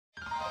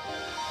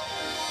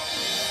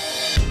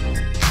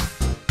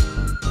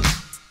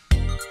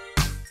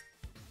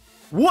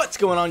What's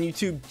going on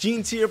YouTube?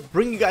 Jeans here,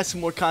 bringing you guys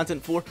some more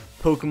content for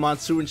Pokemon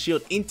Sword and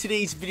Shield. In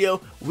today's video,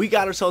 we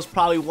got ourselves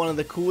probably one of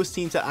the coolest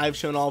teams that I've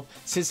shown off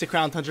since the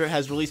Crown Tundra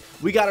has released.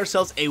 We got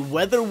ourselves a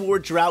Weather War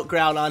Drought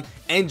Groudon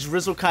and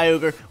Drizzle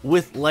Kyogre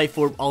with Life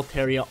Orb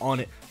Altaria on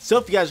it. So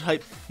if you guys are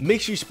hyped,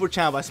 make sure you support the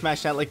channel by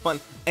smashing that like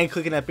button and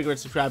clicking that big red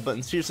subscribe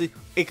button. Seriously,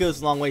 it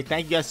goes a long way.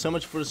 Thank you guys so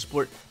much for the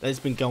support that has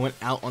been going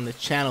out on the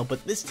channel.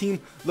 But this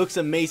team looks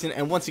amazing,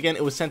 and once again,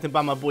 it was sent in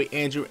by my boy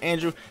Andrew.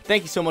 Andrew,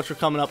 thank you so much for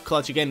coming up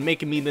clutch again,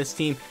 making me this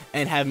team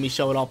and having me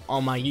show it off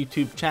on my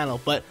YouTube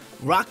channel. But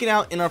rocking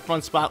out in our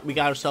front spot, we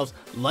got ourselves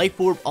Life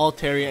Orb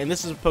Altaria, and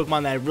this is a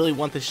Pokemon that I really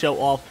want to show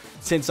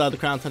off since the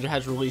Crown Tundra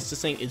has released.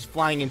 This thing is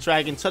flying and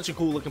dragon, such a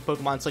cool looking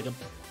Pokemon. It's like a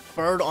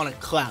bird on a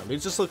cloud. It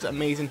just looks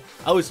amazing.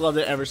 I always loved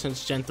it ever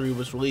since Gen 3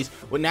 was released.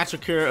 With Natural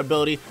Cure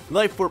ability,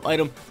 Life Orb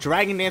item,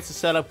 Dragon Dance to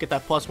set up, get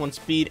that +1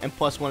 speed and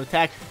 +1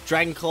 attack,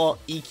 Dragon Claw,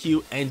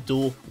 EQ, and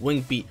dual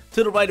Wing Beat.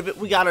 To the right of it,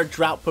 we got our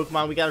Drought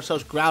Pokemon. We got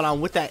ourselves Groudon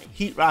with that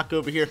Heat Rock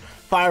over here,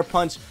 Fire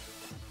Punch,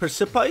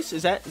 Precipice,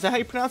 is that how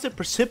you pronounce it?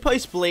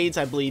 Precipice Blades,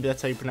 I believe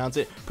that's how you pronounce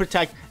it,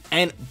 Protect,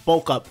 and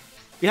Bulk Up.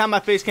 Behind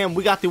my face cam,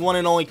 we got the one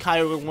and only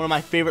Kyogre, one of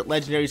my favorite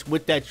legendaries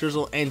with that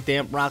Drizzle and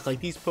Damp Rock. Like,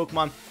 these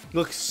Pokemon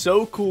look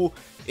so cool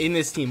in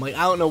this team. Like,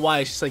 I don't know why,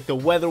 it's just like the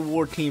Weather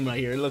War team right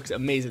here. It looks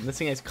amazing. This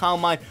thing has Calm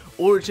Mind,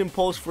 Origin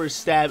Pulse for his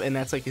stab, and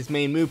that's like his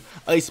main move,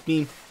 Ice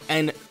Beam,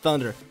 and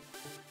Thunder.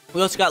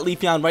 We also got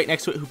Leafeon right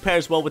next to it, who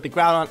pairs well with the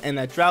Groudon and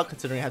that Drought,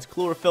 considering it has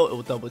Chlorophyll. It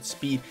will double its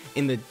speed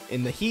in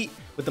the heat.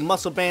 With the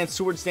Muscle Band,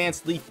 Swords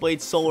Dance, Leaf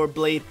Blade, Solar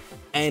Blade,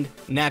 and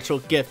Natural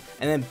Gift.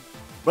 And then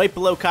right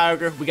below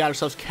Kyogre, we got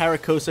ourselves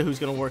Caracosa, who's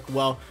going to work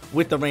well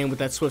with the rain with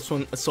that Swift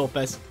Swim, Assault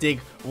Vest,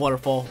 Dig,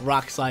 Waterfall,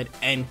 Rock Slide,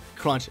 and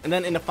Crunch. And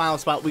then in the final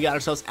spot, we got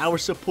ourselves our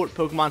support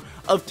Pokemon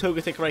of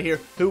Togetic right here,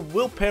 who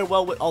will pair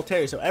well with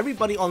Altaria. So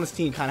everybody on this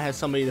team kind of has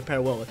somebody to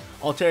pair well with.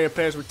 Altaria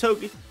pairs with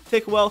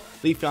Togetic well,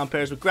 Leafeon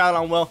pairs with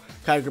Groudon well,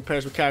 Kyogre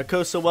pairs with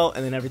Caracosa well,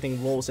 and then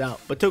everything rolls out.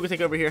 But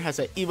Togetic over here has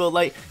that Evo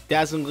Light,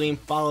 Dazzling Gleam,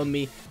 Follow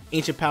Me,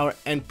 Ancient Power,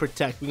 and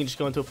Protect. We can just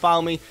go into a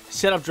Follow Me,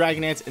 set up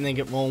Dragon Dance, and then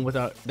get rolling with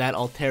that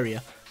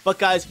Altaria. But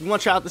guys, if you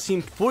want to try out the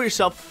team for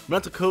yourself,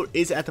 rental code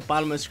is at the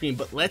bottom of the screen.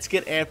 But let's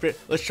get after it.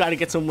 Let's try to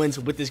get some wins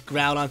with this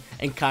Groudon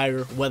and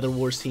Kyogre Weather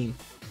Wars team.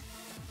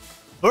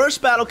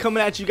 First battle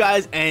coming at you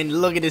guys, and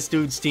look at this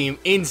dude's team.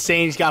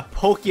 Insane. He's got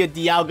Palkia,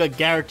 Dialga,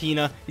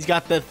 Garatina. He's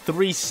got the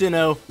 3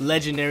 Sinnoh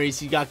legendaries.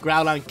 He's got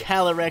Groudon,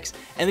 Calyrex,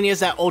 and then he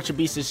has that Ultra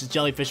Beast, this is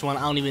Jellyfish one. I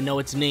don't even know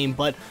its name,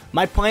 but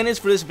my plan is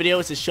for this video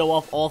is to show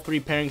off all 3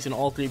 pairings in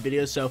all 3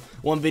 videos. So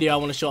one video I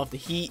want to show off the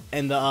Heat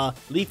and the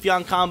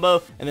Leafeon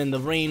combo, and then the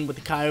Rain with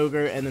the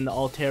Kyogre, and then the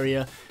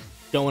Altaria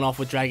going off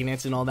with Dragon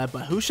Dance and all that.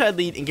 But who should I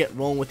lead and get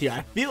rolling with here?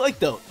 I feel like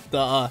the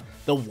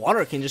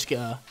water can just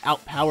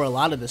outpower a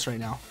lot of this right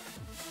now.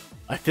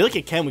 I feel like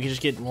it can. We can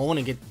just get rolling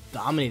and get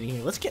dominating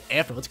here. Let's get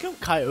after. Let's go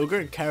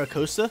Kyogre and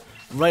Caracosa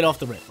right off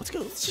the rip. Let's go.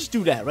 Let's just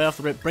do that right off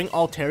the rip. Bring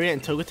Altaria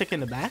and Togetic in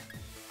the back.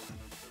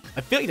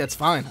 I feel like that's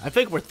fine. I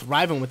feel like we're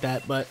thriving with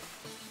that. But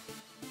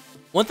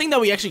one thing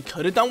that we actually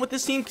could have done with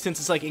this team, since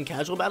it's like in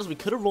casual battles, we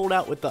could have rolled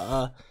out with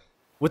the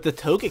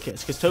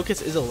Togekiss, because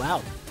Togekiss is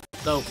allowed.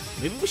 So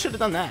maybe we should have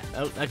done that.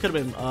 That could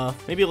have been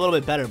maybe a little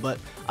bit better, but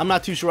I'm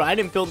not too sure. I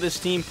didn't build this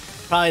team.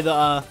 Probably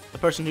the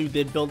person who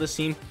did build this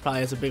team probably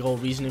has a big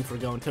old reasoning for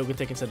going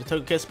Togetic instead of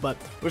Togekiss, but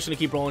we're just going to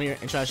keep rolling here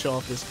and try to show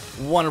off this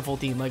wonderful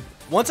team. Like,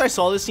 once I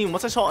saw this team,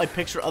 once I saw a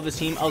picture of this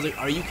team, I was like,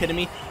 are you kidding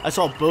me? I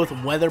saw both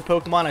weather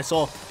Pokemon. I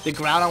saw the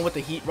Groudon with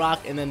the Heat Rock,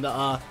 and then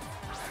the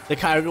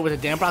Kyogre with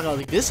the Damp Rock. I was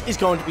like, this is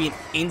going to be an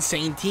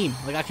insane team.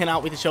 Like, I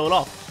cannot wait to show it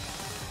off.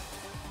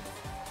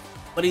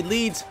 But he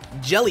leads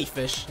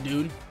Jellyfish,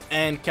 dude,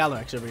 and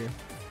Calyrex over here.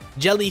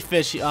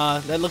 Jellyfish,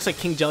 that looks like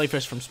King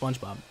Jellyfish from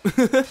SpongeBob.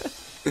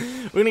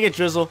 We're going to get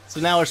Drizzle, so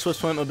now our Swift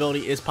Swim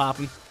ability is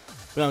popping.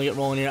 We're going to get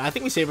rolling here. I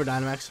think we save our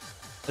Dynamax.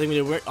 I think we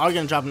do. We are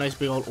going to drop a nice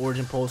big old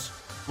Origin Pulse.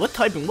 What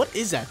typing? What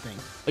is that thing?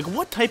 Like,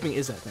 what typing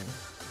is that thing?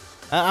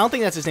 I don't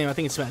think that's his name. I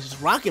think it's Smash.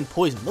 It's Rock and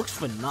Poison. Looks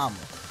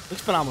phenomenal.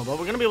 Looks phenomenal, but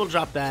we're going to be able to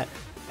drop that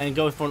and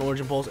go for an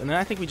Origin Pulse. And then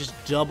I think we just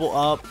double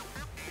up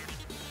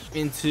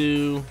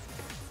into...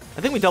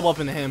 I think we double up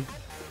into him,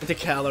 into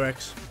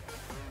Calyrex.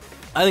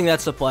 I think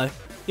that's the play.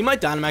 He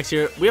might Dynamax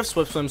here. We have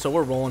Swift Swim, so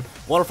we're rolling.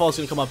 Waterfall's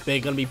going to come up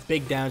big. Going to be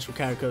big damage for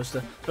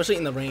Caracosa, especially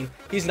in the rain.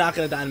 He's not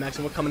going to Dynamax,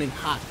 and we're coming in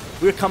hot.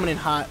 We're coming in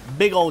hot.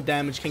 Big old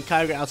damage. Can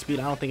Kyogre outspeed?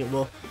 I don't think it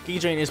will. Giga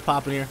Drain is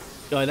popping here.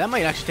 Yo, that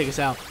might actually take us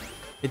out.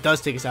 It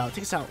does take us out. It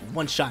takes us out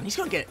one shot. He's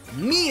going to get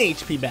mean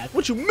HP back.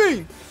 What you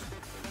mean?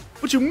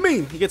 What you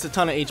mean? He gets a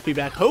ton of HP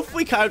back.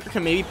 Hopefully, Kyogre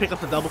can maybe pick up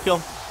the double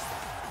kill.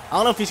 I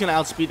don't know if he's going to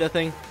outspeed that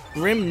thing.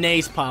 Grim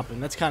Nay's popping.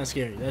 That's kind of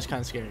scary. That's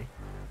kind of scary.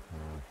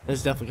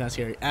 That's definitely kind of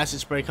scary. Acid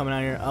Spray coming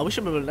out here. We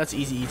should be able to, that's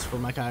easy eats for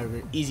my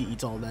Kyogre. Easy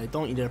eats all day.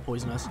 Don't you dare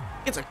poison us.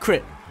 Gets a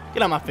crit.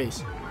 Get out of my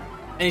face.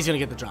 And he's going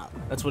to get the drop.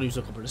 That's what he was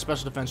looking for. The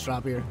special defense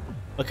drop here.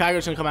 But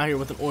Kyogre's going to come out here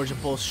with an Origin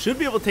Pulse. Should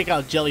be able to take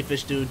out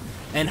Jellyfish, dude.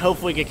 And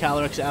hopefully get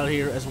Calyrex out of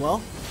here as well.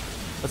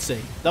 Let's see.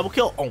 Double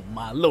kill. Oh,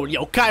 my lord.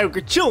 Yo,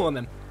 Kyogre, chill on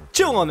them.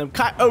 Chill on them.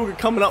 Kyogre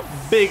coming up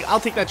big. I'll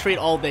take that trade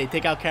all day.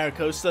 Take out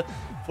Caracosa.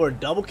 for a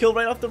double kill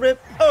right off the rip.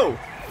 Oh,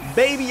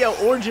 baby, yo,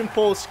 Origin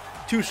Pulse,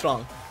 too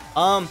strong.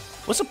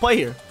 What's the play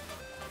here?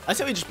 I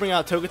say we just bring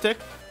out Togetic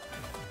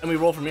and we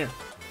roll from here.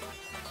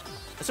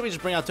 I say we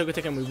just bring out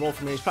Togetic and we roll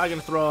from here. He's probably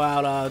going to throw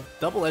out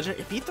Double Edge.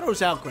 If he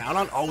throws out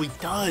Groudon, oh, he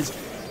does.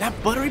 That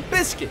Buttery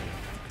Biscuit.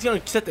 He's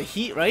going to set the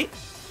heat, right?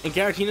 And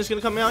Garatina's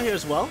going to come out here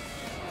as well.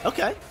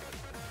 Okay.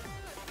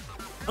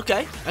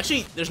 Okay.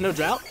 Actually, there's no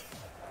Drought.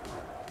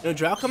 No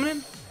Drought coming in?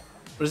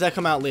 Or does that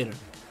come out later?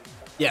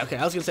 Yeah, okay.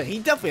 I was going to say, he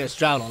definitely has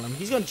Drought on him.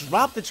 He's going to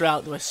drop the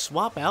Drought. Do I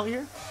swap out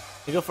here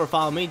and go for a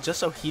Follow Me just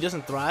so he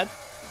doesn't thrive?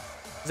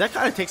 Because that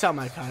kind of takes out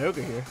my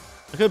Kyogre here.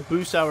 I could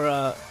boost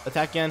our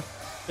attack again.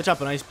 Good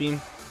job on Ice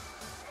Beam.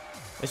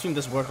 Ice Beam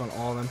does work on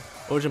all of them.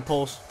 Origin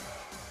Pulse.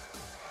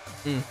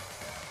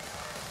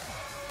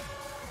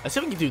 I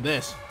said we can do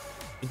this.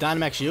 We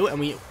Dynamax you, and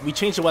we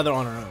change the weather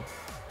on our own.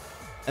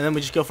 And then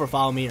we just go for a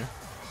Follow Me here.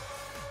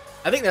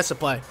 I think that's the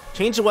play.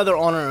 Change the weather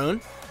on our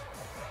own.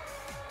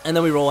 And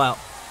then we roll out.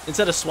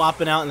 Instead of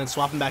swapping out and then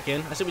swapping back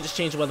in, I said we just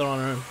change the weather on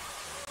our own.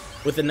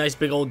 With a nice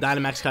big old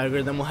Dynamax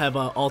Kyogre. Then we'll have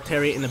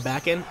Altaria in the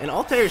back end. And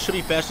Altaria should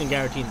be faster than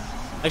Garatina.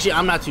 Actually,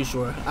 I'm not too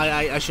sure.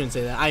 I shouldn't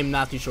say that. I'm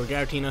not too sure.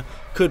 Garatina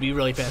could be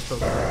really fast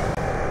Pokemon.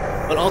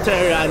 But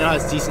Altaria, I know,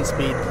 has decent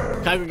speed.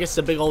 Kyogre gets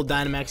the big old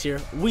Dynamax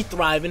here. We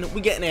thriving.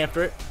 We getting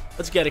after it.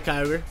 Let's get it,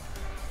 Kyogre.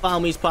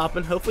 Follow Me's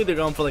popping. Hopefully they're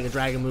going for like a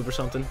Dragon move or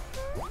something.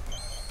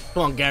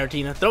 Come on,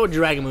 Garatina. Throw a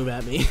Dragon move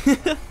at me.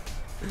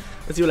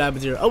 Let's see what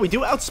happens here. Oh, we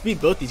do outspeed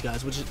both these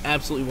guys, which is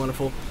absolutely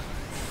wonderful.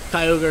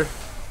 Kyogre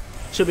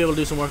should be able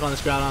to do some work on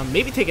this Groudon.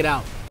 Maybe take it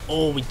out.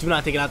 Oh, we do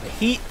not take it out. The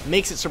heat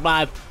makes it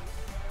survive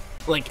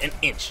like an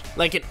inch.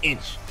 Like an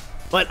inch.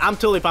 But I'm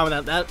totally fine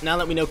with that. Now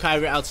that we know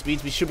Kyogre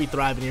outspeeds, we should be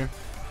thriving here.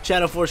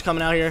 Shadow Force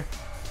coming out here.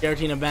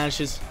 Garatina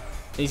vanishes.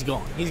 And he's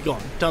gone. He's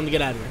gone. Tell him to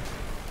get out of here.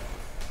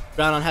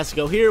 Groudon has to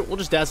go here. We'll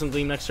just Dazzling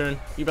Gleam next turn.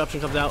 Eruption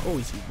comes out. Oh,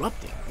 he's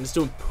erupting. And it's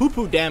doing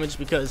poo-poo damage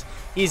because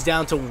he's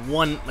down to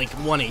 1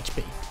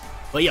 HP.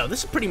 But, yo,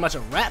 this is pretty much a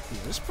wrap here.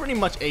 This is pretty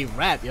much a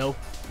wrap, yo.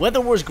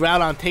 Weather Wars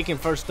Groudon taking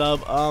first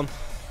dub. I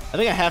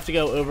think I have to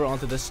go over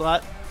onto this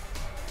slot.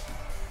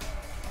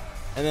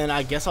 And then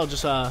I guess I'll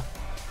just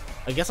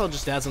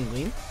Dazzling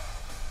Gleam.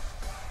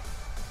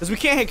 Because we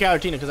can't hit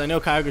Garatina because I know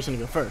Kyogre's going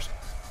to go first.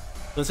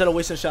 So instead of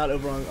wasting a shot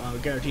over on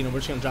Garatina, we're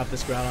just going to drop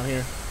this Groudon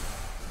here.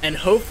 And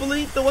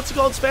hopefully the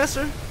is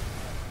faster.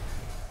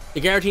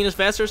 The Garatina's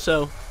faster,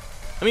 so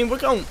I mean we're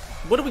going.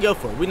 What do we go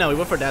for? We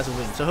went for Dazzling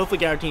Gleam. So hopefully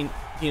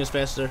Garatina's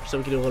faster, so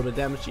we can do a little bit of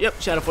damage. Yep,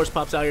 Shadow Force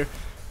pops out here.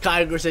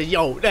 Kyogre says,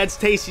 "Yo, that's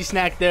tasty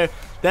snack there."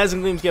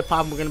 Dazzling Gleams get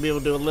popping. We're gonna be able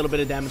to do a little bit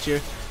of damage here.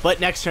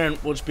 But next turn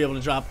we'll just be able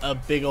to drop a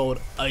big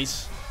old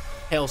Ice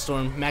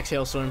Hailstorm, Max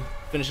Hailstorm,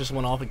 finish this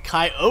one off. And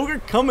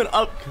Kyogre coming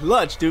up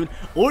clutch, dude.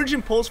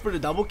 Origin Pulse for the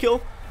double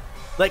kill.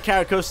 Let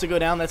Caracosta go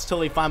down. That's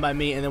totally fine by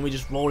me. And then we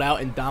just rolled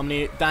out and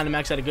dominated.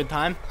 Dynamax had a good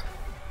time.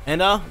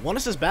 And won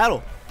us this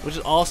battle, which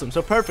is awesome.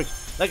 So perfect.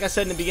 Like I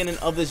said in the beginning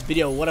of this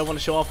video, what I want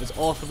to show off is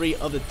all 3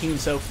 of the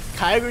teams. So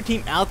Kyogre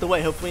team out the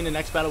way. Hopefully in the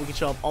next battle we can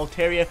show off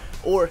Altaria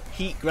or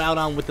Heat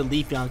Groudon with the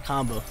Leafeon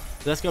combo.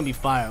 So that's going to be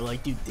fire.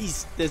 Like, dude,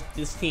 this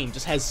team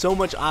just has so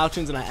much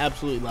options and I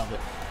absolutely love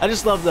it. I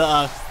just love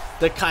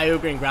the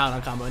Kyogre and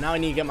Groudon combo. Now I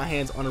need to get my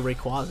hands on a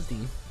Rayquaza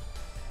team.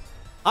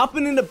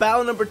 Hopping into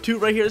battle number 2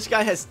 right here. This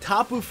guy has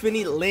Tapu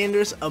Fini,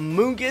 Landers,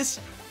 Amoonguss,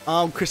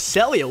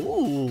 Cresselia.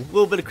 Ooh, a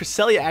little bit of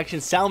Cresselia action,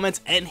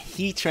 Salamence, and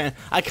Heatran.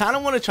 I kind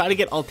of want to try to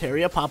get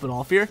Altaria popping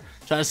off here.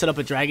 Try to set up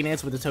a Dragon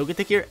Dance with the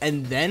Togetic here.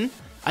 And then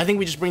I think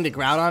we just bring the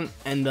Groudon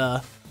and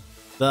the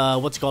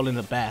what's called in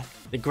the back.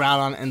 The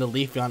Groudon and the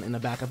Leafeon in the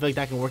back. I feel like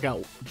that can work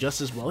out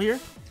just as well here.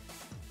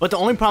 But the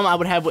only problem I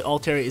would have with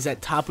Altaria is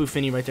that Tapu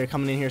Fini right there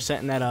coming in here,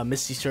 setting that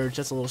Misty Surge.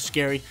 That's a little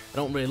scary. I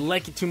don't really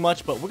like it too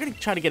much, but we're going to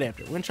try to get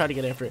after it. We're going to try to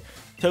get after it.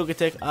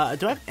 Togetic.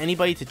 Do I have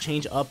anybody to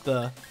change up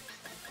the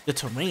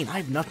terrain? I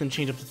have nothing to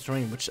change up the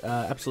terrain, which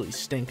absolutely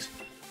stinks.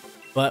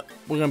 But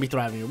we're going to be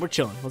thriving here. We're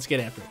chilling. Let's get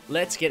after it.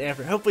 Let's get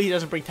after it. Hopefully he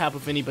doesn't bring Tapu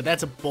Fini, but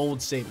that's a bold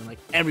statement. Like,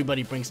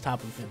 everybody brings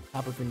Tapu Fini.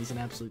 Tapu Fini's an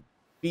absolute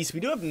beast. We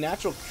do have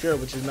Natural Cure,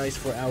 which is nice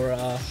for our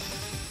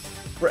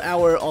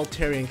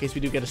Altaria in case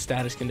we do get a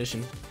status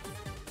condition.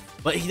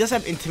 But he does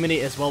have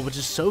Intimidate as well, which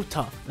is so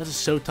tough. That is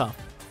so tough.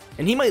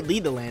 And he might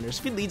lead the Landers.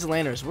 If he leads the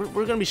Landers, we're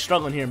going to be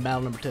struggling here in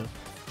battle number 2.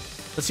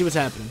 Let's see what's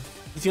happening.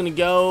 He's going to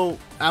go...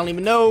 I don't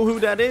even know who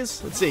that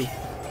is. Let's see.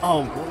 Oh,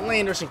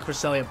 Landers and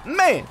Cresselia.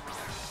 Man!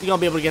 He's going to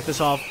be able to get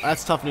this off.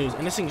 That's tough news.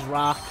 And this thing's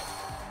rock.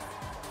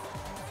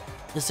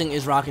 This thing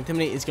is rock.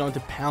 Intimidate is going to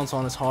pounce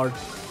on us hard.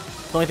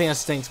 The only thing that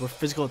stinks, we're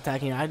physical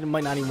attacking. I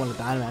might not even want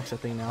to Dynamax that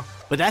thing now.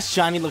 But that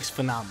shiny looks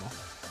phenomenal.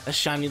 That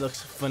shiny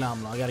looks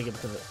phenomenal. I got to give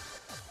it to it.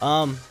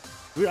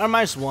 We are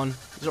 -1.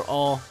 These are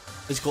all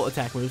physical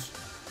attack moves.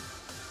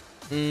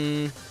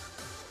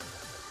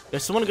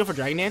 Does someone go for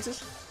Dragon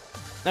Dances?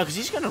 No, because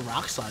he's going to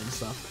Rock Slide and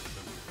stuff.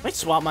 Might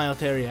swap my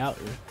Altaria out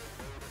here.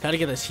 Gotta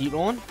get this heat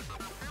on.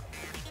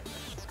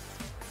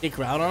 Get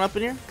Groudon up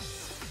in here.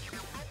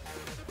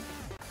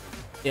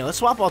 Yeah, let's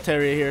swap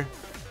Altaria here.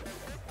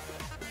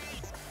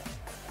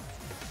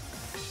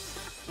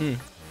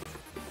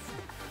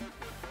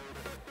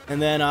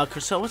 And then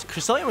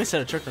Cresselia might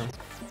set a Trick Room.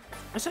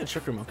 I set a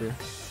Trick Room up here.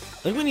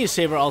 I think we need to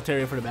save our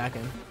Altaria for the back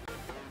end.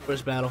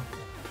 First battle.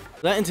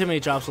 That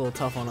Intimidate drop's a little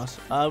tough on us.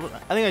 I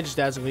think I just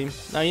Dazzle Gleam.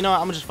 No, you know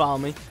what? I'm gonna just follow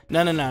me.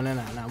 No.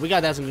 We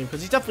got Dazzle Gleam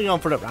because he's definitely going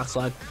for that Rock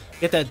Slide.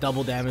 Get that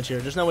double damage here.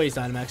 There's no way he's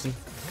Dynamaxing.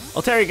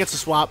 Altaria gets a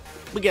swap.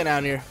 We get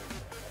out here.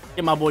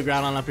 Get my boy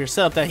Groudon up here.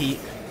 Set up that heat.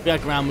 We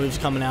got ground moves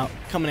coming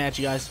at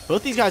you guys.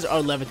 Both these guys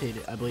are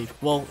levitated, I believe.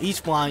 Well, he's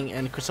flying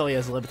and Cresselia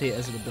has levitate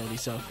as an ability,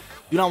 so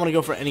you don't want to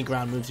go for any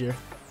ground moves here.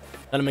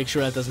 Gotta make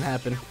sure that doesn't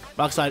happen.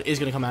 Rock Slide is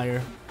gonna come out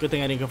here. Good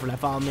thing I didn't go for that.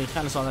 Follow me.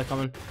 Kind of saw that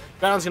coming.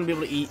 Groudon's gonna be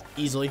able to eat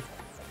easily.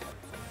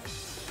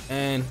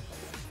 And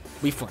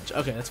we flinch.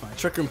 Okay, that's fine.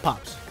 Trick Room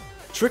pops.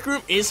 Trick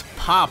Room is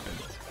popping.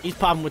 He's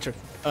popping with Trick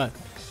Room.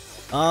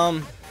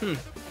 Alright.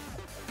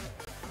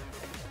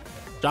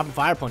 Dropping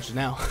Fire Punches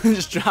now.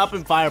 Just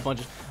dropping Fire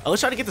Punches.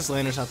 Let's try to get this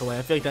Landorus out the way.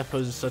 I feel like that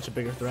poses such a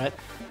bigger threat.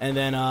 And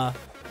then, I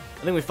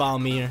think we follow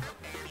me here.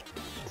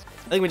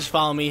 I think we just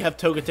follow me. Have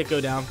Togetic go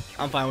down.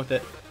 I'm fine with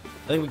it.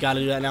 I think we got to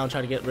do that now and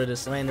try to get rid of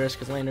this Landorus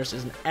because Landorus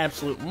is an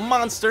absolute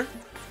monster.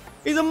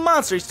 He's a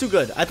monster. He's too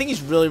good. I think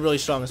he's really, really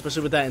strong,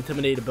 especially with that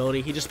Intimidate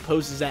ability. He just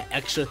poses that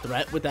extra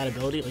threat with that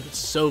ability. Like, it's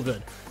so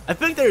good. I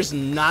feel like there's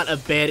not a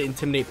bad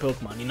Intimidate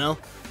Pokemon, you know?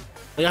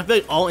 Like, I feel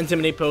like all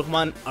Intimidate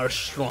Pokemon are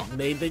strong.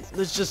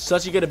 There's just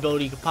such a good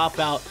ability. You can pop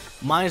out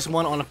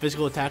 -1 on a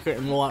physical attacker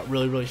and roll out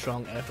really, really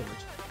strong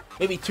afterwards.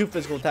 Maybe 2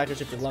 physical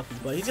attackers if you're lucky,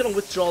 but he's going to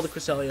withdraw the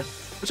Cresselia,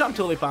 which I'm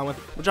totally fine with.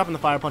 We're dropping the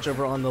Fire Punch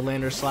over on the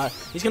Landorus slot.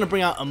 He's going to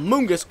bring out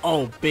Amoonguss.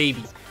 Oh,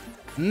 baby.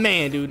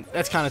 Man, dude,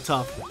 that's kind of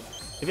tough.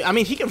 I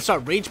mean, he can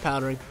start Rage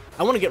Powdering.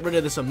 I want to get rid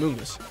of this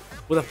Amoonguss.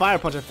 With a Fire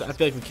Punch, I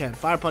feel like we can.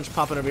 Fire Punch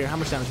popping over here. How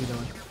much damage are we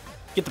doing?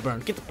 Get the burn.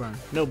 Get the burn.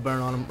 No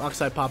burn on him. Rock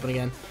Slide popping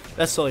again.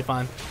 That's totally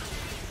fine.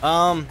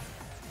 I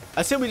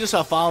said we just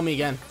follow me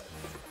again.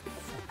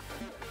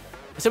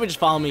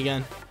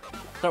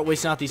 Start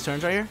wasting out these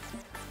turns right here.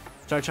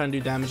 Start trying to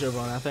do damage over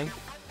on that thing.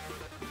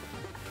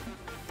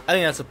 I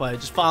think that's the play.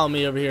 Just follow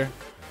me over here.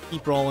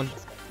 Keep rolling.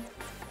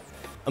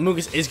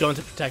 Amoonguss is going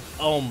to protect.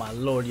 Oh my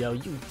lord, yo.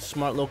 You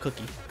smart little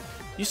cookie.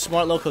 You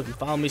smart little cookie.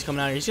 Follow me's coming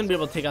out here. He's going to be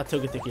able to take out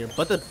Togetic here.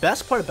 But the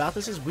best part about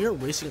this is we are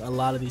wasting a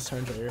lot of these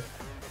turns right here.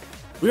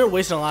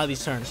 Wasting a lot of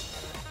these turns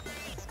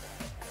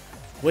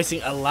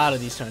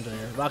right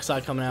here. Rock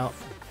Slide coming out.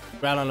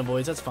 Groudon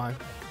avoids. That's fine.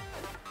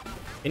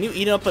 Can you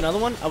eat up another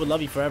one? I would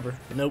love you forever.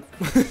 Nope.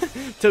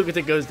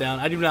 Togetic goes down.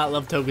 I do not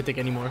love Togetic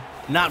anymore.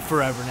 Not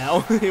forever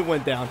now. It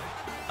went down.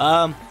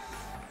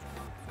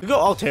 We go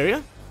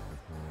Altaria.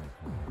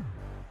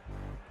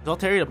 Is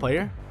Altaria the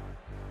player?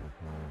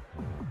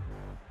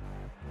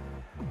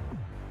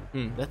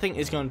 That thing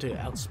is going to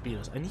outspeed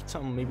us. I need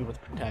something maybe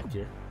with Protect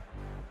here.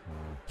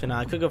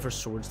 I could go for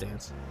Swords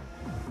Dance.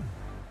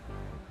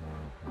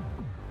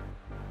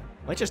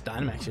 Might just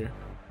Dynamax here.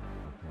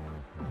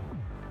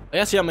 I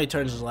gotta see how many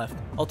turns is left.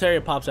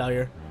 Altaria pops out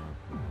here.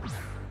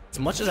 As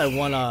much as I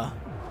want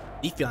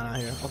Etheon out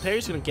here,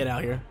 Altaria's gonna get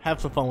out here,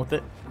 have some fun with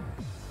it.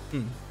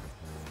 This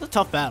is a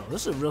tough battle.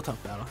 This is a real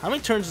tough battle. How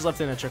many turns is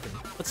left in that Trick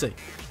Room? Let's see.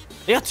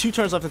 They got 2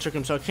 turns left in Trick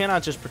Room, so I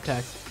cannot just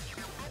Protect.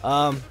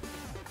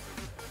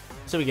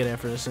 So we get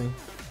after this thing.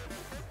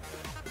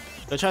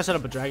 Did I try to set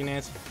up a Dragon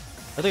Dance?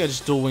 I think I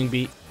just dual Wing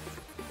Beat.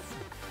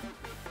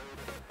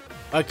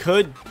 I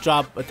could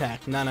drop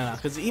Attack. No,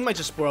 because he might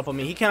just Spore up on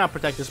me. He cannot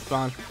protect this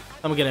spawn.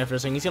 I'm gonna get after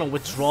this thing. He's gonna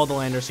withdraw the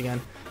Landorus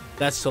again.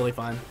 That's totally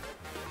fine.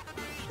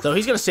 So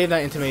he's gonna save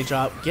that Intimidate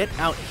drop. Get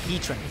out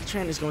Heatran.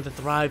 Heatran is going to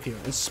thrive here.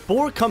 And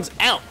Spore comes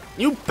out.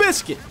 You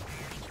biscuit!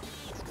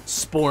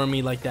 Spore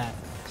me like that.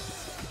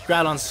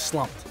 Groudon's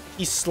slumped.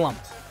 He's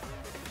slumped.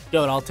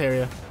 Go,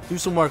 Altaria. Do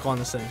some work on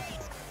this thing.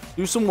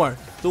 Do some work.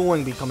 Dual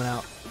Wing Beat coming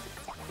out.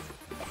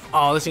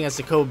 Oh, this thing has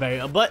the Code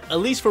Barrier. But at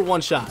least for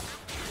 1 shot.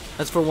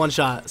 That's for 1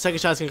 shot.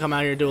 Second shot's gonna come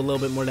out here and do a little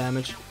bit more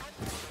damage.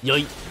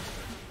 Yoink.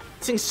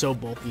 This thing's so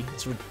bulky.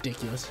 It's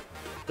ridiculous.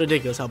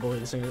 Ridiculous how bulky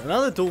this thing is.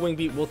 Another Dual Wing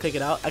Beat will take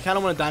it out. I kind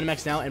of want to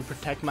Dynamax now and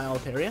protect my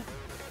Altaria.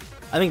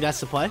 I think that's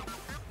the play.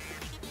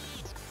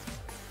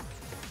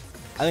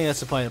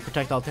 To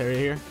protect Altaria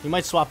here. He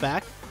might swap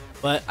back,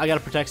 but I gotta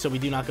protect so we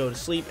do not go to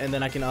sleep, and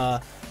then I can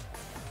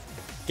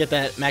get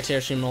that Max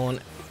Airstream rolling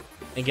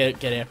and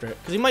get after it.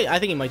 Because I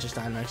think he might just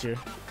Dynamax here.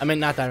 I mean,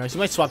 not Dynamax. He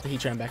might swap the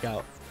Heatran back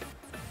out.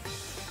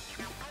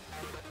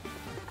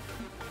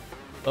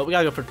 But we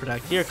gotta go for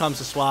Protect. Here comes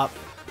the swap.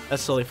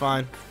 That's totally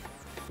fine.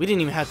 We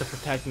didn't even have to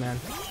Protect, man.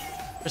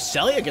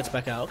 Cresselia gets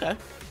back out. Okay.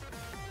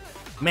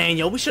 Man,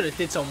 yo, we should have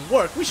did some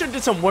work. We should have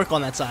did some work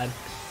on that side.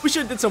 We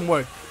should have did some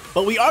work.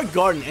 But we are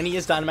guarding, and he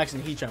is Dynamax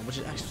and Heatran, which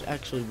is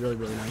actually really,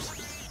 really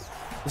nice.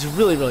 It's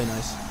really, really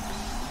nice.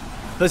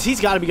 Because he's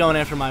got to be going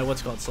after my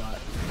slot.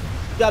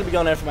 He's got to be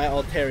going after my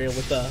Altaria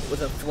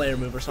with a Flare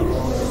move or something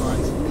along those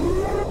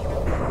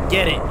lines.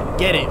 Get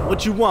it.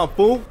 What you want,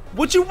 fool?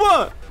 What you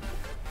want?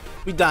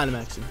 We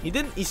Dynamax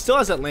him. He still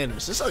has that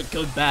Landorus. This is a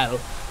good battle.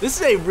 This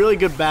is a really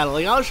good battle.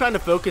 Like, I was trying to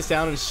focus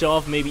down and show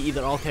off maybe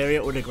either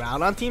Altaria or the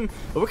Groudon team,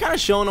 but we're kind of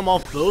showing them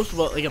off both,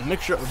 but like a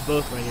mixture of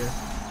both right here.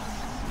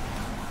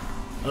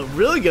 A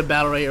really good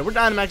battle right here. We're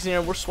Dynamaxing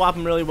here. We're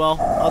swapping really well.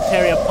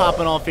 Altaria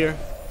popping off here.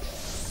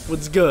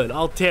 What's good?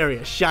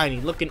 Altaria,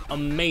 shiny, looking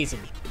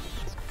amazing.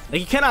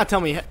 Like, you cannot tell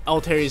me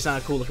Altaria is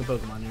not a cool looking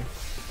Pokemon here.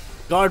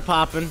 Guard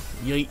popping.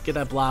 Yeet, get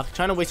that block.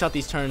 Trying to waste out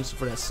these turns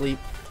for that sleep.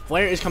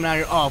 Flare is coming out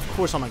here. Oh, of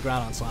course on my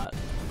Groudon slot.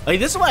 Like,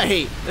 this is what I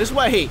hate. This is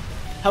what I hate.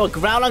 How a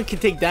Groudon can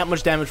take that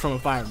much damage from a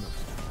fire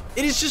move.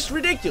 It is just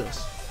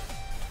ridiculous.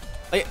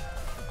 Like,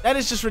 that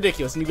is just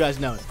ridiculous, and you guys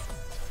know it.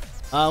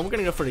 We're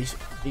gonna go for these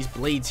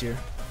blades here.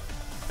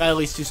 Gotta at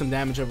least do some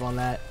damage over on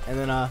that. And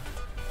then,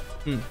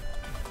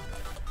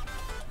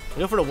 we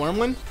go for the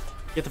Wormling.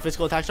 Get the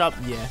physical attack drop.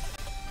 Yeah.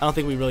 I don't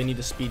think we really need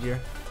the speed here.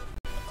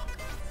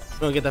 We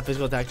don't get that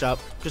physical attack drop.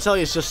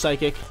 Cresselia is just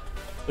psychic,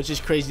 which is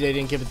crazy they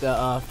didn't give it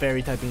the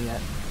fairy typing yet.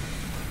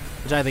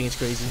 Which I think is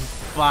crazy.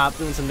 Flop,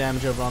 doing some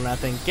damage over on that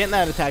thing. Getting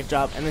that attack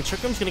drop, and then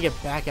Trick Room's gonna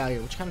get back out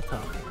here, which is kind of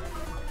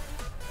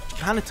tough.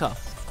 Kind of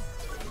tough.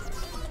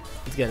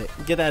 Let's get it.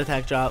 Get that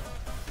attack drop.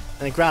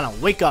 And then Groudon,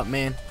 wake up,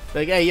 man.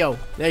 Like, hey, yo,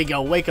 there you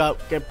go, wake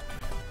up. Get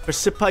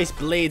Precipice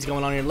Blades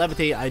going on here.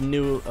 Levitate, I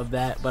knew of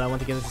that, but I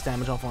want to get this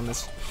damage off on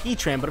this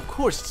Heatran. But of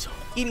course, it's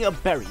eating a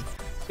berry.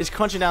 It's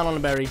crunching down on the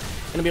berry.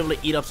 Gonna be able to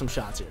eat up some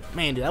shots here.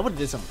 Man, dude, I would have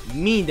did some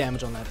mean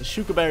damage on that. The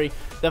Shuka Berry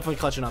definitely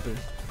clutching up here.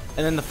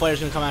 And then the Flare's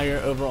gonna come out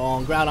here overall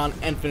on Groudon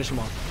and finish him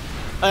off.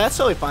 That's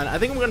totally fine. I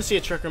think we're gonna see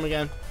a Trick Room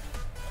again.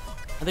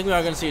 I think we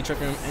are gonna see a Trick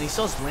Room, and he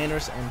still has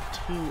Landorus and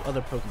 2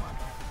 other Pokemon.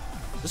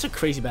 This is a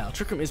crazy battle.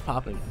 Trick Room is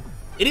popping again.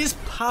 It is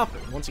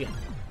popping once again.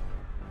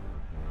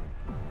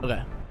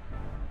 Okay.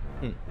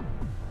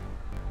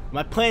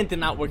 My plan did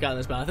not work out in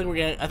this battle. I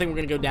think we're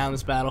gonna go down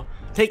this battle,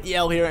 take the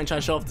L here, and try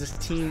to show off this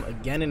team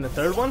again in the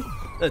third one.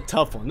 A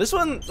tough one. This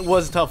one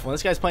was a tough one.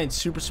 This guy's playing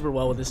super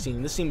well with this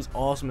team. This team is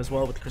awesome as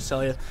well with the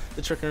Cresselia,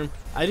 the Trick Room.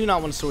 I do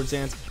not want a Swords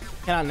Dance.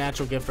 Cannot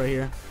natural gift right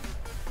here.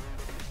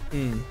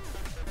 We'll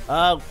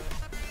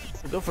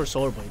go for a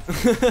Solar Blade.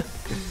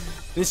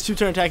 This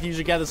 2-turn attack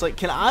usually gathers. Like,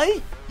 can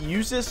I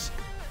use this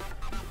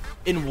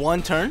in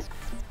 1 turn?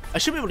 I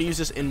should be able to use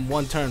this in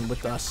 1 turn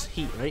with us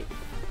Heat, right?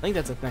 I think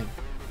that's a thing.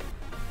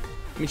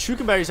 I mean,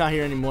 Shuka Berry's not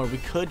here anymore. We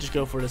could just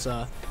go for this,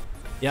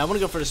 yeah, I want to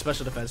go for the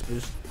special defense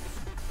boost.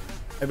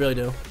 I really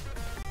do.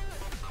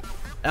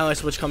 Ally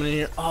Switch coming in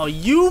here. Oh,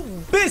 you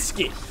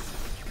biscuit!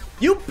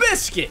 You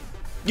biscuit!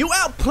 You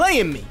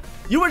outplaying me!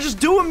 You were just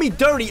doing me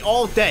dirty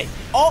all day.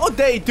 All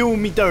day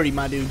doing me dirty,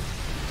 my dude.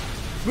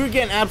 We're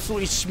getting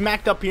absolutely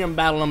smacked up here in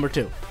battle number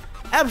 2.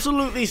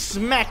 Absolutely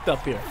smacked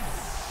up here.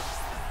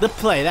 The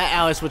play, that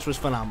Ally Switch was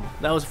phenomenal.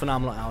 That was a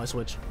phenomenal Ally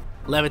Switch.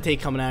 Levitate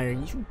coming out here.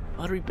 You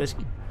buttery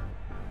biscuit.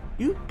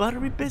 You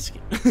buttery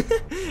biscuit.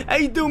 How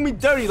you doing me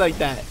dirty like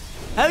that?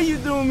 How you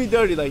doing me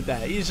dirty like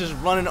that? He's just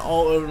running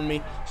all over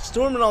me,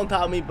 storming on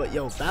top of me. But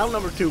yo, battle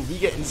number 2, we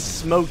getting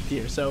smoked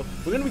here. So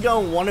we're gonna be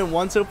going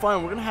 1-1 so far,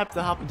 and we're gonna have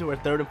to hop into our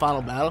 3rd and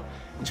final battle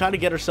and try to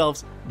get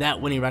ourselves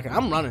that winning record.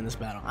 I'm running this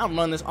battle. I'm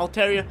running this.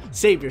 Altaria,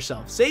 save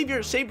yourself. Save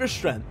your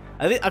strength.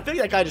 I feel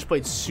like that guy just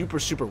played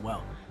super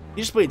well.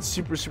 He just played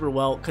super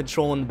well,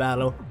 controlling the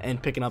battle and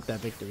picking up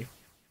that victory.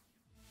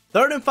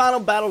 3rd and final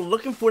battle,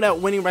 looking for that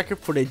winning record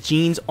for the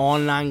Genes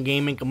Online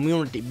Gaming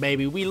community,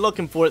 baby. We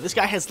looking for it. This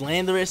guy has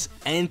Landorus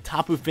and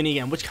Tapu Fini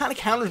again, which kind of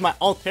counters my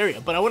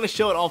Altaria, but I want to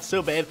show it off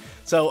so bad,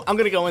 so I'm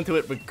going to go into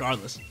it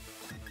regardless.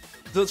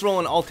 So let's roll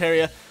in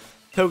Altaria,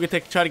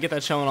 Togetic, try to get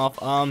that showing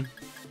off. I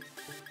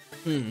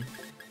don't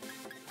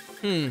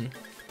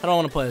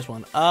want to play this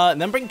one.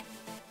 Then bring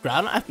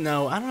Groudon?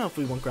 No, I don't know if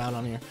we want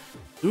Groudon here.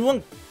 Do we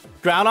want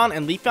Groudon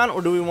and Leafeon,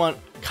 or do we want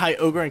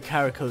Kyogre and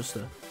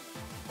Caracosta?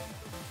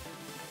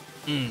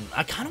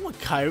 I kind of want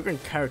Kyogre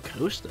and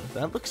Caracosta.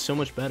 That looks so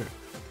much better.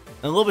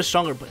 And a little bit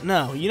stronger, but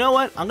no. You know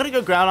what? I'm going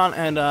to go Groudon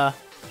and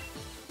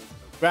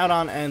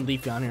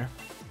Leafeon here.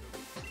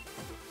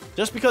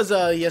 Just because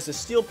he has a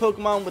steel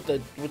Pokemon with the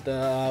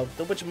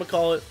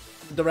whatchamacallit,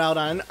 the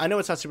Groudon. I know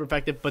it's not super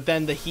effective, but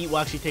then the Heat will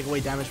actually take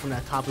away damage from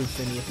that Tapu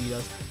Fini if he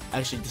does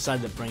actually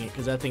decide to bring it,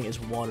 because that thing is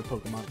water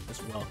Pokemon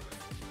as well.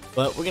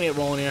 But we're going to get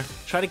rolling here.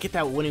 Try to get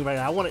that winning record.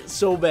 I want it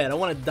so bad. I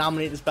want to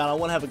dominate this battle. I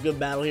want to have a good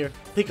battle here.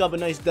 Pick up a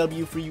nice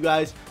W for you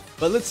guys.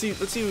 But let's see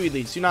who he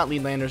leads. Do not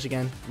lead Landorus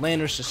again.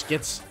 Landorus just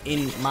gets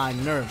in my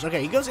nerves.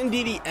 Okay, he goes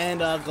Indeedee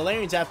and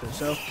Galarian's after.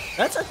 So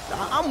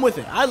I'm with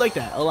it. I like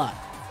that a lot.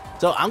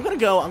 So I'm going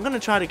to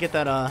try to get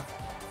that,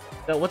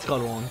 what's it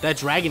called on? That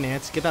Dragon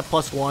Dance. Get that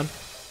 +1.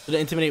 So the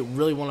Intimidate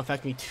really won't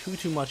affect me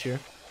too much here.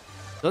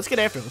 So let's get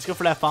after it. Let's go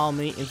for that Follow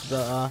Me into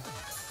the,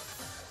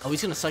 oh,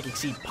 he's going to Psychic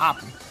Seed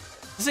pop him.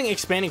 This thing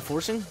expanding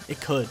forcing? It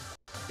could,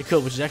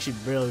 which is actually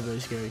really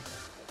scary.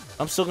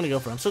 I'm still gonna go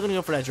for it. I'm still gonna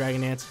go for that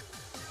Dragon Dance.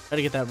 Try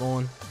to get that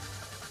rolling,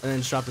 and then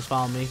just drop this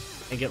Follow Me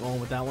and get rolling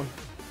with that one.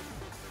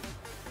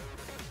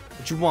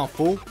 What you want,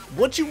 fool?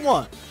 What you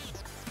want?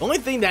 The only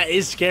thing that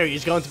is scary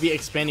is going to be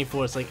expanding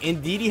force. Like,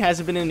 Indeedee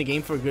hasn't been in the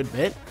game for a good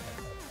bit,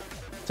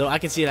 so I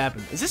can see it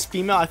happen. Is this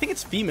female? I think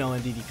it's female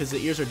Indeedee because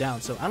the ears are down,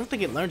 so I don't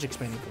think it learns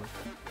expanding force.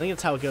 I think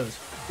that's how it goes.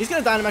 He's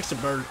gonna Dynamax the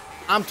bird.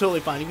 I'm totally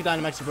fine. You can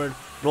Dynamax the bird,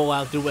 roll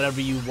out, do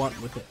whatever you want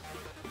with it.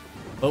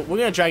 But we're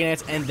going to Dragon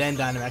Dance and then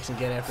Dynamax and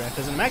get after that.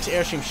 Because the Max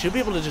Airstream should be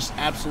able to just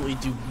absolutely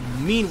do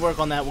mean work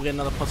on that. We'll get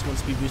another +1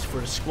 speed boost for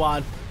the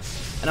squad.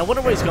 And I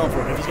wonder what he's going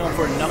for. If he's going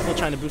for a Knuckle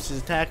trying to boost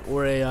his attack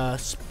or a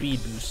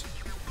speed boost.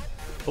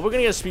 But we're going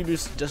to get a speed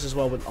boost just as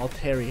well with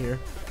Alteri here.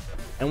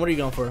 And what are you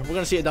going for? We're going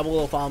to see a double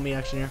little follow me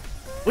action here.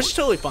 Which is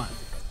totally fine.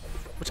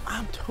 Which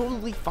I'm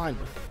totally fine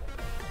with.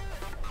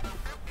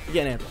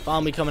 Again,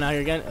 follow me coming out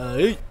here again.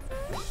 Hey.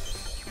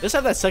 Just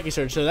have that Psychic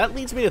Surge. So that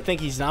leads me to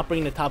think he's not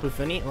bringing the Tapu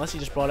Fini. Unless he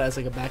just brought it as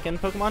like a back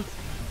end Pokemon.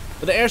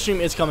 But the Airstream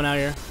is coming out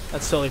here.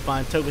 That's totally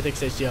fine. Togetic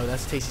says, yo,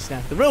 that's a tasty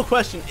snack. The real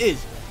question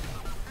is,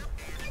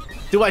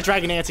 do I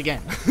Dragon Dance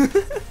again?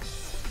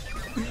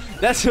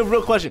 That's the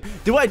real question.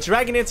 Do I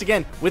Dragon Dance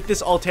again with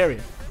this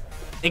Altaria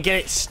and get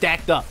it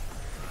stacked up?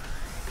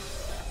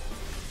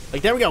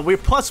 Like, there we go. We're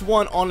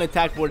 +1 on the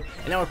attack board,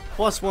 and now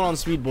we're +1 on the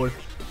speed board.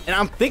 And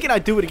I'm thinking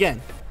I'd do it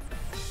again.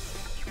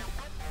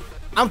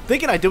 I'm going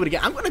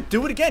to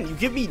do it again. You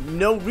give me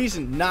no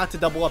reason not to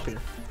double up here.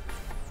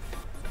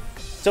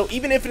 So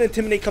even if an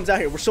Intimidate comes out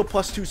here, we're still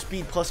 +2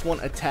 speed,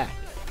 +1 attack.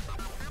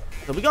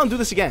 So we're going to do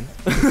this again.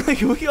 We're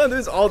going to do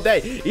this all day.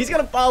 He's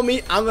going to follow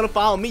me. I'm going to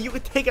follow me. You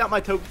can take out my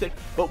Togetic,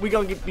 but we're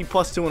going to be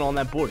 +2 on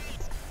that board.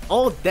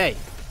 All day.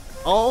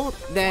 All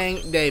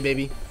dang day,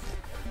 baby.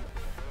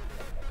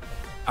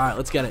 Alright,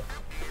 let's get it.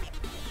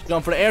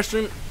 Going for the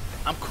Airstream.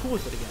 I'm cool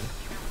with it again.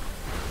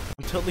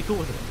 I'm totally cool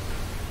with it.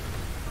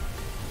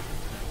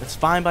 That's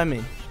fine by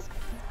me.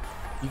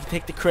 You can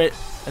take the crit.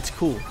 That's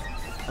cool.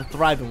 I'm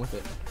thriving with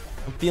it.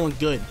 I'm feeling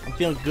good. I'm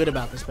feeling good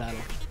about this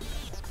battle.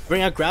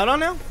 Bring out Groudon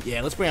now?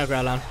 Yeah, let's bring out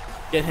Groudon.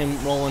 Get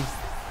him rolling.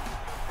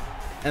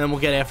 And then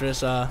we'll get after this,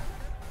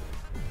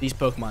 these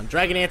Pokemon.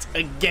 Dragon Dance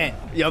again.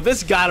 Yo,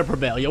 this gotta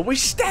prevail. Yo, we're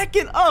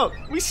stacking up.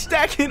 We're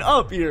stacking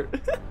up here.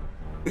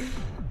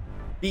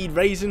 Speed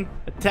raising.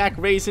 Attack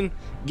raising.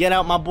 Get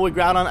out my boy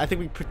Groudon. I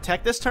think we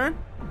protect this turn.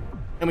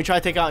 And we try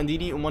to take out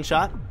Indeedee in one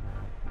shot.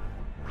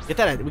 Get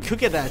that. We could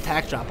get that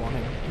attack drop on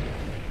him.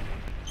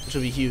 Which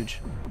would be huge.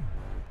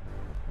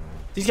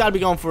 He's got to be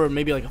going for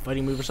maybe like a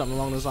fighting move or something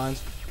along those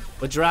lines.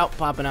 But Drought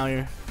popping out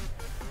here.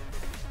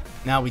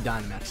 Now we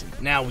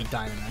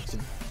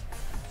Dynamaxing.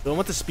 Do I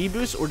want the speed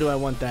boost or do I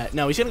want that?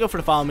 No, he's going to go for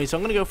the follow me. So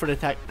I'm going to go for the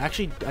attack.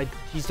 Actually,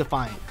 he's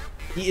Defiant.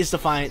 He is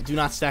Defiant. Do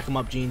not stack him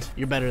up, Jeans.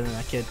 You're better than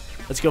that kid.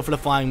 Let's go for the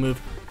flying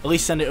move. At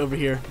least send it over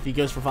here. If he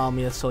goes for follow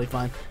me, that's totally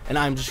fine. And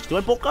I'm just... Do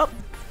I bulk up?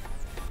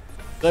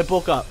 Do I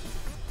bulk up?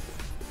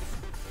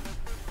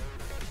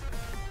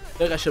 I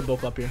feel like I should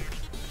bulk up here.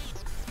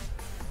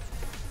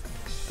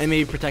 And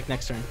maybe protect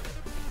next turn.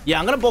 Yeah,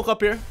 I'm going to bulk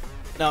up here.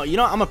 No, you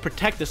know what? I'm going to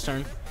protect this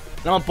turn. And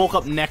I'm going to bulk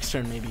up next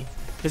turn, maybe.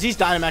 Because he's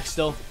Dynamax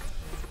still.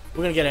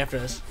 We're going to get after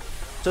this.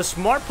 So,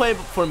 smart play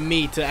for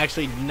me to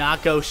actually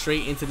not go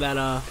straight into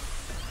that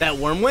that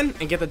Wormwind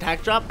and get the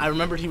attack drop. I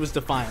remembered he was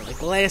Defiant.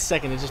 Like, last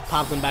second, it just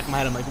popped in the back of my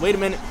head. I'm like, wait a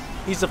minute.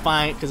 He's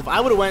Defiant. Because if I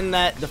would have went in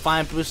that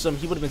Defiant boost him,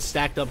 he would have been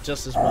stacked up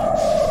just as well.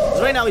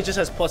 Because right now, he just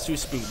has +2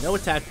 speed. No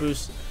attack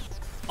boost.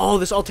 Oh,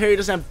 this Altaria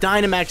doesn't have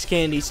Dynamax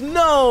candies.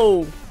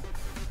 No!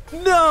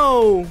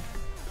 No!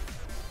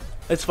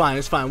 It's fine,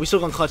 it's fine. We still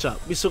gonna clutch up.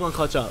 It's all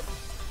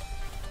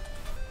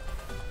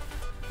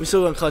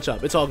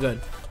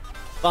good.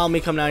 Follow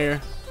me coming out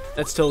here.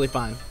 That's totally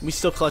fine. We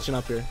still clutching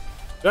up here.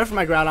 Go after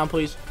my Groudon,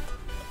 please.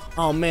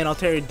 Oh man,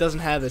 Altaria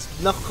doesn't have this.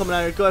 Knuckle coming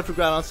out here. Go after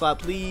Groudon slot,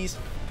 please.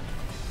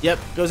 Yep,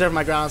 goes after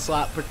my Groudon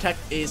slot. Protect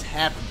is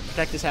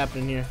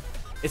happening here.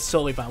 It's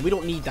totally fine. We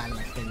don't need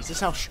Dynamax candies. This is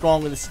how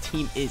strong this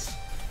team is.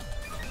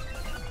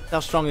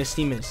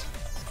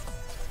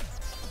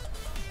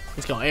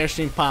 Let's go.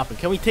 Airstream popping.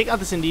 Can we take out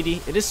this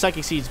Indeedee? It is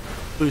Psychic Seeds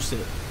boosted.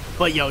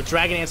 But yo,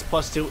 Dragon Dance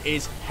 +2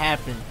 is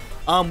happening.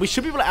 We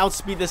should be able to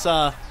outspeed this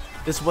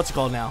this what's it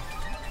called now?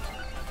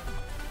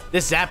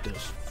 This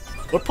Zapdos.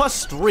 We're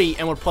 +3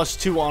 and we're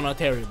 +2 on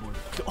Altaria board.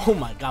 Oh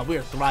my god, we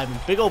are thriving.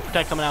 Big old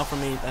protect coming out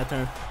from me that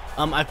turn.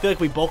 I feel like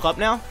we bulk up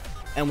now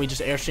and we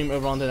just Airstream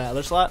over onto that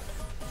other slot.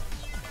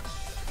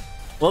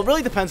 Well, it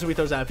really depends who he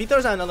throws out. If he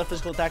throws out another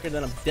physical attacker,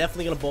 then I'm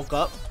definitely gonna bulk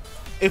up.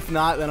 If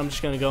not, then I'm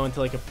just gonna go into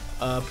like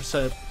a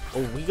percent.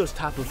 Oh, he goes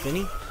Tapu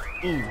Fini.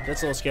 Ooh,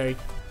 that's a little scary.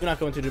 We're not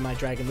going to do my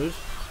dragon moves.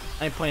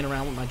 I ain't playing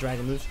around with my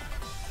dragon moves.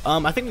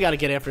 I think we gotta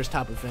get after his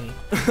Tapu Fini.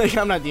 Like,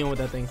 I'm not dealing with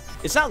that thing.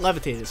 It's not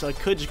levitated, so I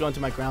could just go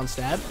into my ground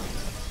stab.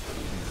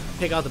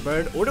 Take out the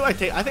bird. Or do I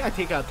take... I think I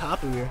take out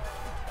Tapu here.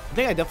 I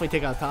think I definitely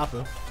take out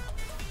Tapu.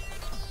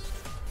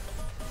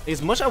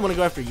 As much as I want to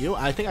go after you,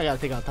 I think I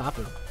gotta take out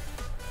Tapu.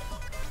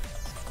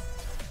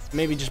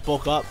 Maybe just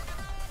bulk up.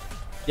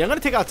 Yeah, I'm gonna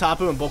take out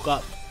Tapu and bulk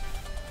up.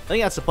 I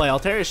think that's the play.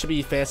 Altaria should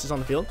be fastest on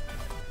the field.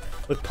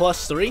 With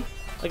 +3.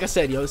 Like I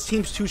said, yo, this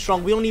team's too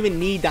strong. We don't even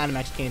need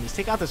Dynamax candies.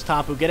 Take out this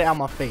Tapu. Get it out of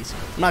my face.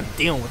 I'm not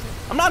dealing with it.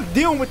 I'm not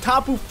dealing with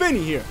Tapu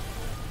Fini here.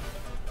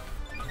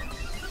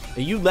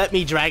 You let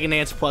me Dragon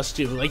Dance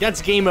 +2. Like,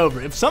 that's game over.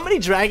 If somebody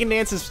Dragon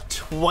Dances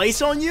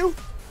twice on you,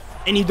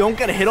 and you don't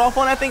get a hit off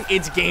on that thing,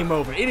 it's game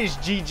over. It is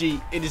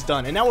GG. It is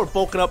done. And now we're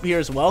bulking up here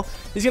as well.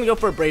 He's going to go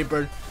for a Brave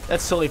Bird.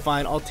 That's totally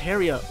fine.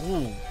 Altaria,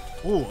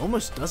 ooh,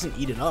 almost doesn't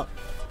eat it up.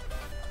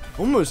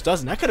 Almost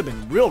doesn't. That could have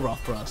been real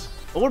rough for us.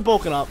 But we're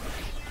bulking up.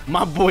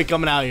 My boy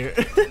coming out here.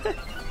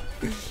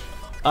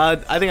 I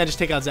think I just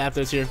take out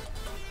Zapdos here.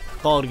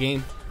 Call it a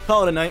game.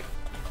 Call it a night.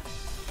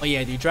 Oh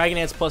yeah, dude, Dragon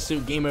Dance plus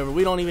 2, game over.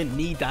 We don't even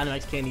need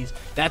Dynamax candies.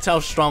 That's how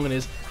strong it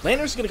is.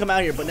 Landorus is gonna come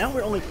out here, but now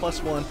we're only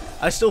plus 1.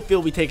 I still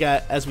feel we take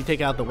out as we take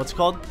out the what's it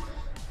called?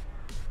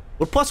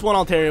 We're plus 1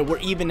 on Altaria. We're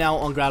even now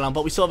on Groudon,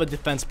 but we still have a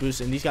defense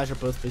boost, and these guys are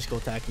both physical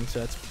attacking, so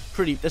that's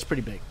pretty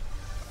big.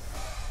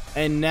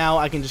 And now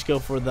I can just go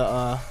for the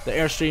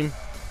Airstream,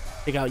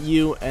 take out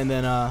you, and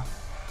then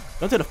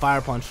go to the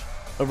Fire Punch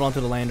over onto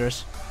the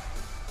Landorus.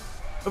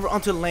 Over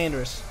onto the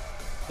Landorus.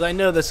 Because I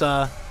know this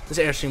this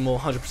Airstream will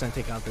 100%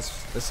 take out this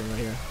thing right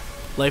here.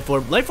 Life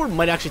Orb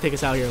might actually take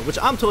us out here, which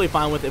I'm totally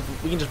fine with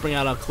if we can just bring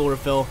out a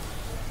Chlorophyll,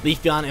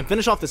 Leafeon, and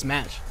finish off this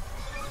match.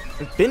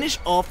 And finish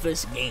off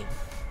this game.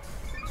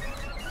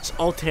 This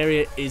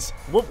Altaria is...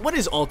 What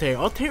is Altaria?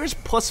 Altaria is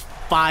plus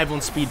 5 on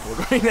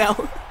Speedboard right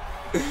now.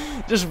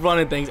 Just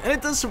running things. And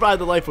it does survive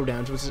the Life Orb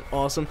damage, which is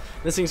awesome.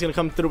 This thing's going to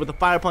come through with a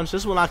Fire Punch.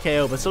 This will not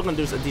KO, but still going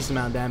to do a decent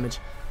amount of damage.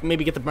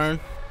 Maybe get the burn.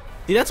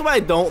 See, that's why I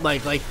don't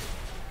like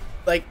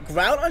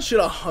Groudon should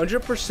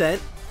 100%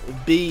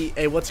 be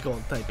a what's it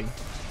called typing.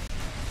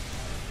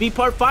 Be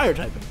part fire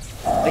typing.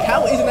 Like,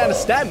 how isn't that a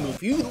stat move?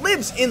 He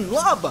lives in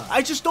lava.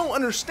 I just don't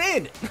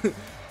understand it.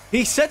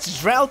 He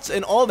sets droughts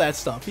and all that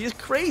stuff. He is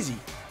crazy.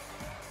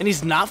 And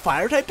he's not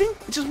fire typing?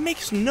 It just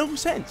makes no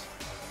sense.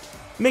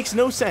 Makes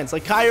no sense.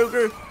 Like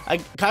Kyogre,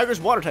 Kyogre's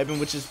water typing,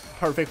 which is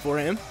perfect for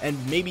him. And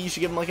maybe you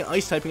should give him like an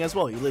ice typing as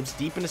well. He lives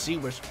deep in the sea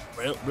where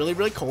it's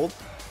really cold.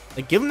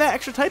 Like, give him that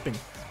extra typing.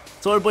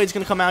 Solar Blade's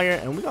gonna come out here,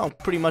 and we're gonna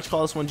pretty much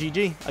call this one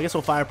GG. I guess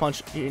we'll Fire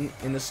Punch in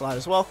this slide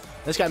as well.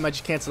 This guy might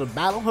just cancel the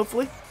battle,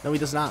 hopefully. No, he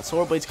does not.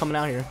 Solar Blade's coming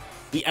out here.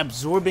 Be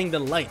absorbing the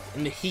light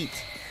and the heat.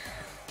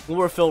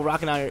 Chlorophyll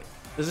rocking out here.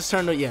 Does this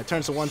turn to, yeah, it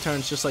turns to one turn.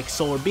 It's just like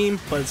Solar Beam,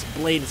 but it's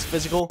Blade, it's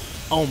physical.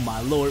 Oh my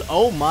lord,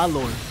 oh my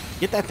lord.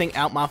 Get that thing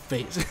out my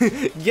face.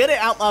 Get it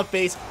out my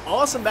face.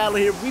 Awesome battle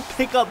here. We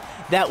pick up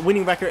that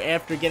winning record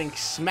after getting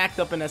smacked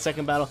up in that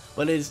second battle,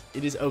 but it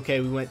is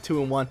okay. We went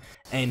 2-1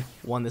 and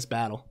won this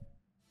battle.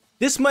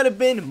 This might have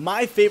been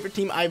my favorite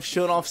team I've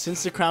shown off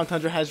since the Crown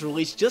Tundra has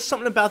released. Just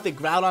something about the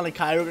Groudon and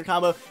Kyogre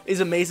combo is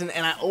amazing,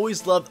 and I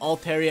always loved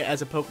Altaria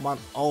as a Pokemon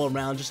all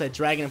around, just that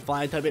dragon and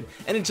flying type it,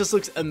 and it just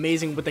looks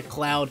amazing with the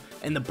cloud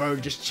and the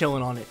bird just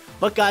chilling on it.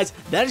 But guys,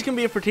 that is going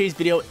to be it for today's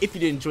video. If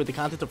you did enjoy the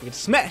content, don't forget to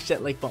smash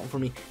that like button for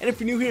me, and if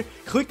you're new here,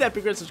 click that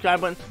big red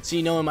subscribe button so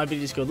you know when my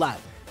videos go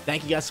live.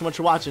 Thank you guys so much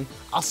for watching.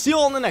 I'll see you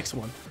all in the next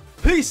one.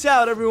 Peace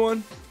out,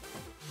 everyone.